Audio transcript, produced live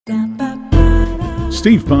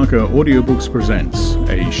Steve Parker Audiobooks presents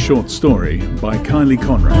a short story by Kylie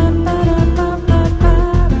Conrad.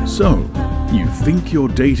 So, you think you're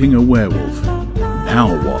dating a werewolf.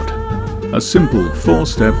 Now what? A simple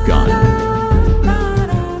 4-step guide.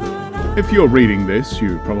 If you're reading this,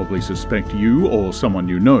 you probably suspect you or someone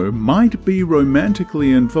you know might be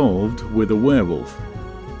romantically involved with a werewolf.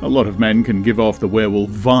 A lot of men can give off the werewolf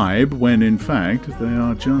vibe when in fact they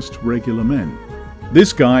are just regular men.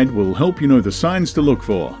 This guide will help you know the signs to look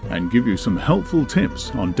for and give you some helpful tips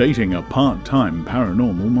on dating a part-time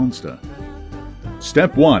paranormal monster.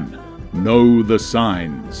 Step 1. Know the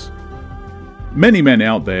signs. Many men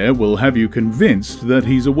out there will have you convinced that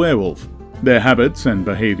he's a werewolf. Their habits and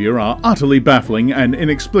behavior are utterly baffling and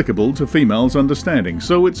inexplicable to females' understanding,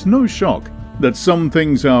 so it's no shock that some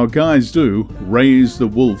things our guys do raise the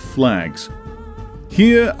wolf flags.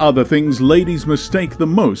 Here are the things ladies mistake the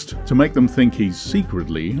most to make them think he's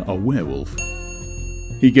secretly a werewolf.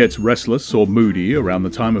 He gets restless or moody around the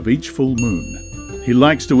time of each full moon. He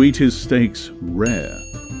likes to eat his steaks rare.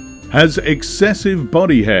 Has excessive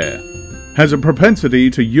body hair. Has a propensity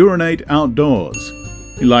to urinate outdoors.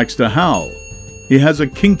 He likes to howl. He has a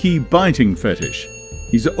kinky biting fetish.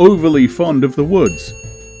 He's overly fond of the woods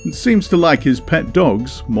and seems to like his pet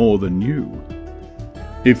dogs more than you.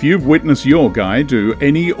 If you've witnessed your guy do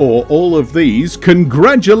any or all of these,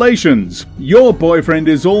 congratulations! Your boyfriend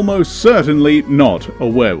is almost certainly not a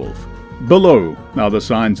werewolf. Below are the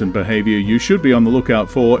signs and behavior you should be on the lookout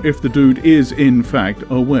for if the dude is in fact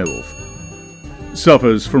a werewolf.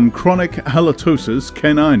 Suffers from chronic halitosis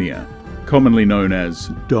caninea, commonly known as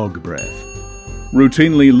dog breath.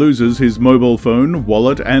 Routinely loses his mobile phone,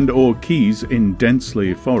 wallet and/or keys in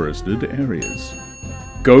densely forested areas.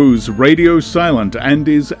 Goes radio silent and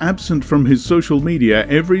is absent from his social media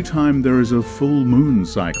every time there is a full moon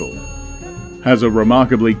cycle. Has a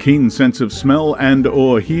remarkably keen sense of smell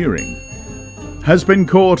and/or hearing. Has been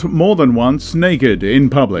caught more than once naked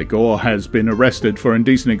in public or has been arrested for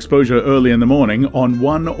indecent exposure early in the morning on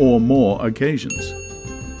one or more occasions.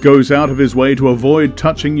 Goes out of his way to avoid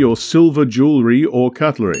touching your silver jewelry or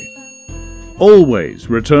cutlery. Always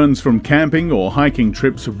returns from camping or hiking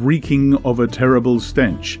trips reeking of a terrible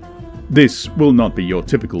stench. This will not be your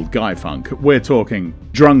typical guy funk. We're talking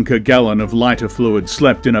drunk a gallon of lighter fluid,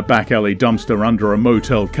 slept in a back alley dumpster under a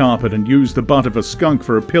motel carpet and used the butt of a skunk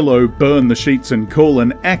for a pillow, burn the sheets and call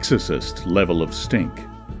an exorcist level of stink.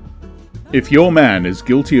 If your man is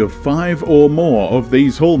guilty of 5 or more of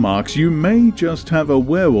these hallmarks, you may just have a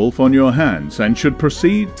werewolf on your hands and should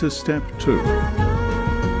proceed to step 2.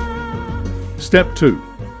 Step 2.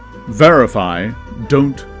 Verify,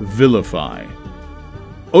 don't vilify.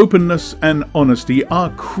 Openness and honesty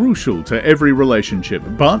are crucial to every relationship,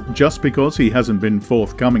 but just because he hasn't been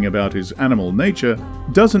forthcoming about his animal nature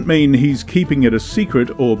doesn't mean he's keeping it a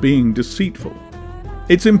secret or being deceitful.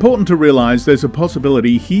 It's important to realize there's a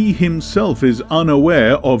possibility he himself is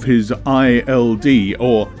unaware of his ILD,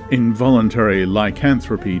 or involuntary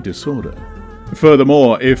lycanthropy disorder.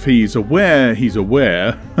 Furthermore, if he's aware he's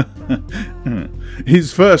aware,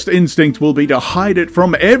 his first instinct will be to hide it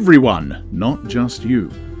from everyone, not just you.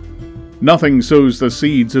 Nothing sows the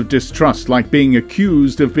seeds of distrust like being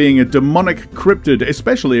accused of being a demonic cryptid,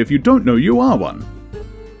 especially if you don't know you are one.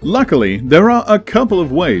 Luckily, there are a couple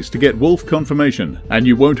of ways to get wolf confirmation, and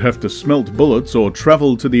you won't have to smelt bullets or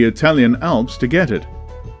travel to the Italian Alps to get it.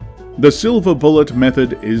 The silver bullet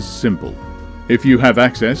method is simple. If you have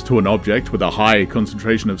access to an object with a high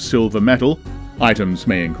concentration of silver metal, items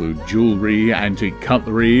may include jewelry, antique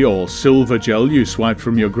cutlery, or silver gel you swiped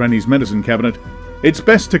from your granny's medicine cabinet, it's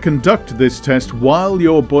best to conduct this test while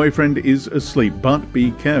your boyfriend is asleep, but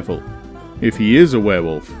be careful. If he is a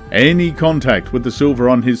werewolf, any contact with the silver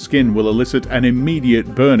on his skin will elicit an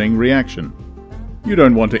immediate burning reaction. You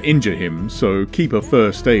don't want to injure him, so keep a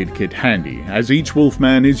first aid kit handy, as each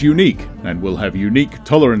wolfman is unique and will have unique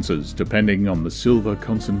tolerances depending on the silver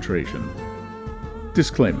concentration.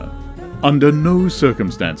 Disclaimer. Under no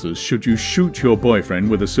circumstances should you shoot your boyfriend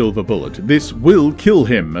with a silver bullet. This will kill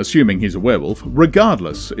him, assuming he's a werewolf,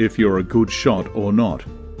 regardless if you're a good shot or not.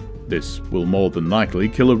 This will more than likely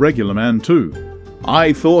kill a regular man too.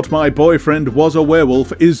 "I thought my boyfriend was a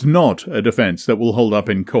werewolf" is not a defense that will hold up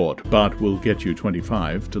in court, but will get you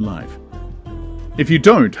 25 to life. If you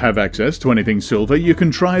don't have access to anything silver, you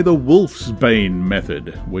can try the wolf's bane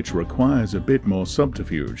method, which requires a bit more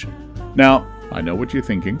subterfuge. Now, I know what you're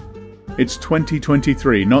thinking. It's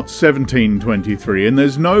 2023, not 1723, and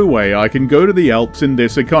there's no way I can go to the Alps in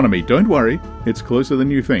this economy. Don't worry, it's closer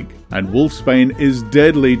than you think. And wolfsbane is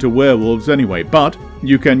deadly to werewolves anyway, but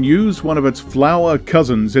you can use one of its flower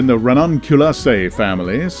cousins in the Ranunculaceae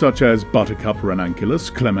family, such as Buttercup ranunculus,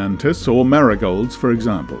 Clematis, or marigolds, for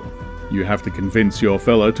example. You have to convince your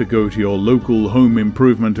fella to go to your local home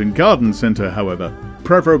improvement and garden centre, however,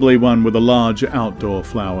 preferably one with a large outdoor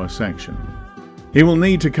flower section. He will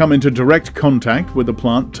need to come into direct contact with the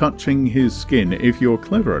plant touching his skin. If you're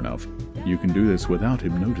clever enough, you can do this without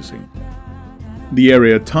him noticing. The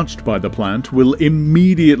area touched by the plant will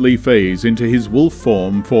immediately phase into his wolf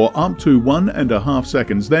form for up to 1.5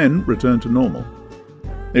 seconds, then return to normal.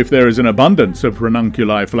 If there is an abundance of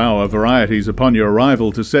ranunculi flower varieties upon your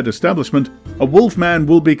arrival to said establishment, a wolfman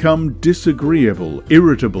will become disagreeable,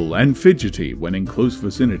 irritable, and fidgety when in close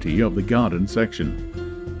vicinity of the garden section.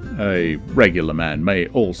 A regular man may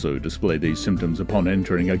also display these symptoms upon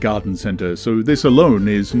entering a garden center, so this alone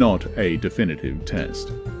is not a definitive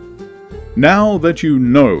test. Now that you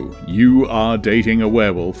know you are dating a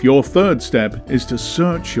werewolf, your third step is to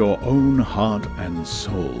search your own heart and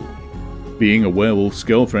soul. Being a werewolf's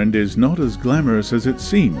girlfriend is not as glamorous as it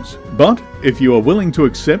seems, but if you are willing to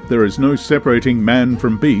accept there is no separating man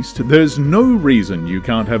from beast, there's no reason you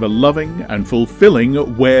can't have a loving and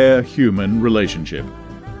fulfilling were-human relationship.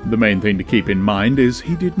 The main thing to keep in mind is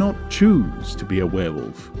he did not choose to be a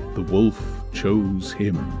werewolf. The wolf chose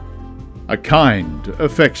him. A kind,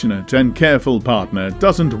 affectionate, and careful partner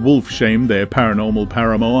doesn't wolf-shame their paranormal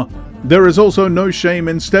paramour. There is also no shame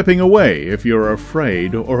in stepping away if you're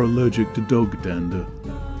afraid or allergic to dog dander.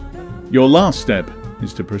 Your last step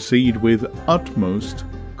is to proceed with utmost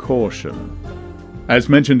caution. As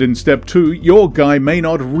mentioned in Step 2, your guy may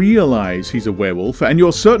not realize he's a werewolf, and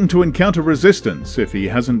you're certain to encounter resistance if he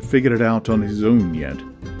hasn't figured it out on his own yet.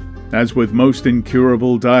 As with most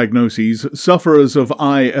incurable diagnoses, sufferers of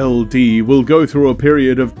ILD will go through a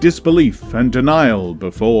period of disbelief and denial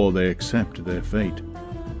before they accept their fate.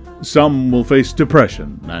 Some will face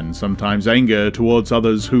depression, and sometimes anger towards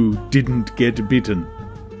others who didn't get bitten.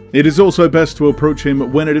 It is also best to approach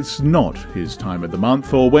him when it is not his time of the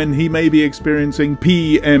month, or when he may be experiencing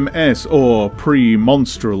PMS or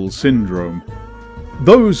premenstrual syndrome.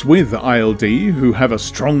 Those with ILD who have a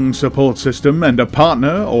strong support system and a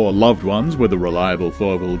partner or loved ones with a reliable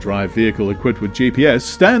four-wheel drive vehicle equipped with GPS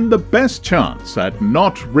stand the best chance at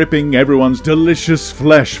not ripping everyone's delicious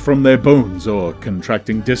flesh from their bones or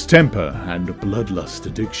contracting distemper and bloodlust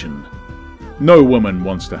addiction. No woman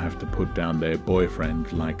wants to have to put down their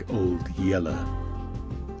boyfriend like Old Yeller.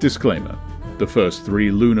 Disclaimer: the first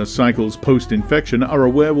 3 lunar cycles post-infection are a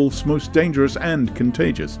werewolf's most dangerous and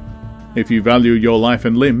contagious. If you value your life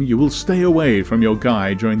and limb, you will stay away from your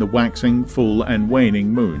guy during the waxing, full, and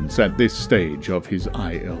waning moons at this stage of his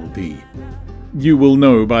ILD. You will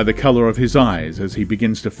know by the color of his eyes as he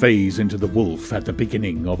begins to phase into the wolf at the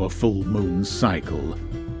beginning of a full moon cycle.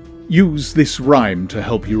 Use this rhyme to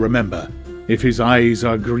help you remember. If his eyes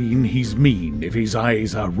are green, he's mean. If his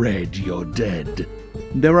eyes are red, you're dead.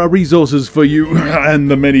 There are resources for you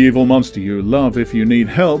and the medieval monster you love if you need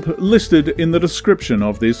help listed in the description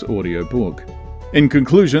of this audiobook. In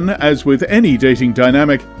conclusion, as with any dating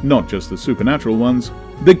dynamic, not just the supernatural ones,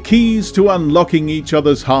 the keys to unlocking each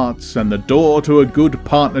other's hearts and the door to a good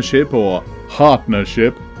partnership or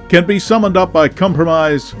heartnership can be summoned up by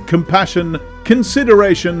compromise, compassion,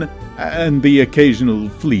 consideration, and the occasional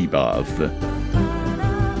flea bath.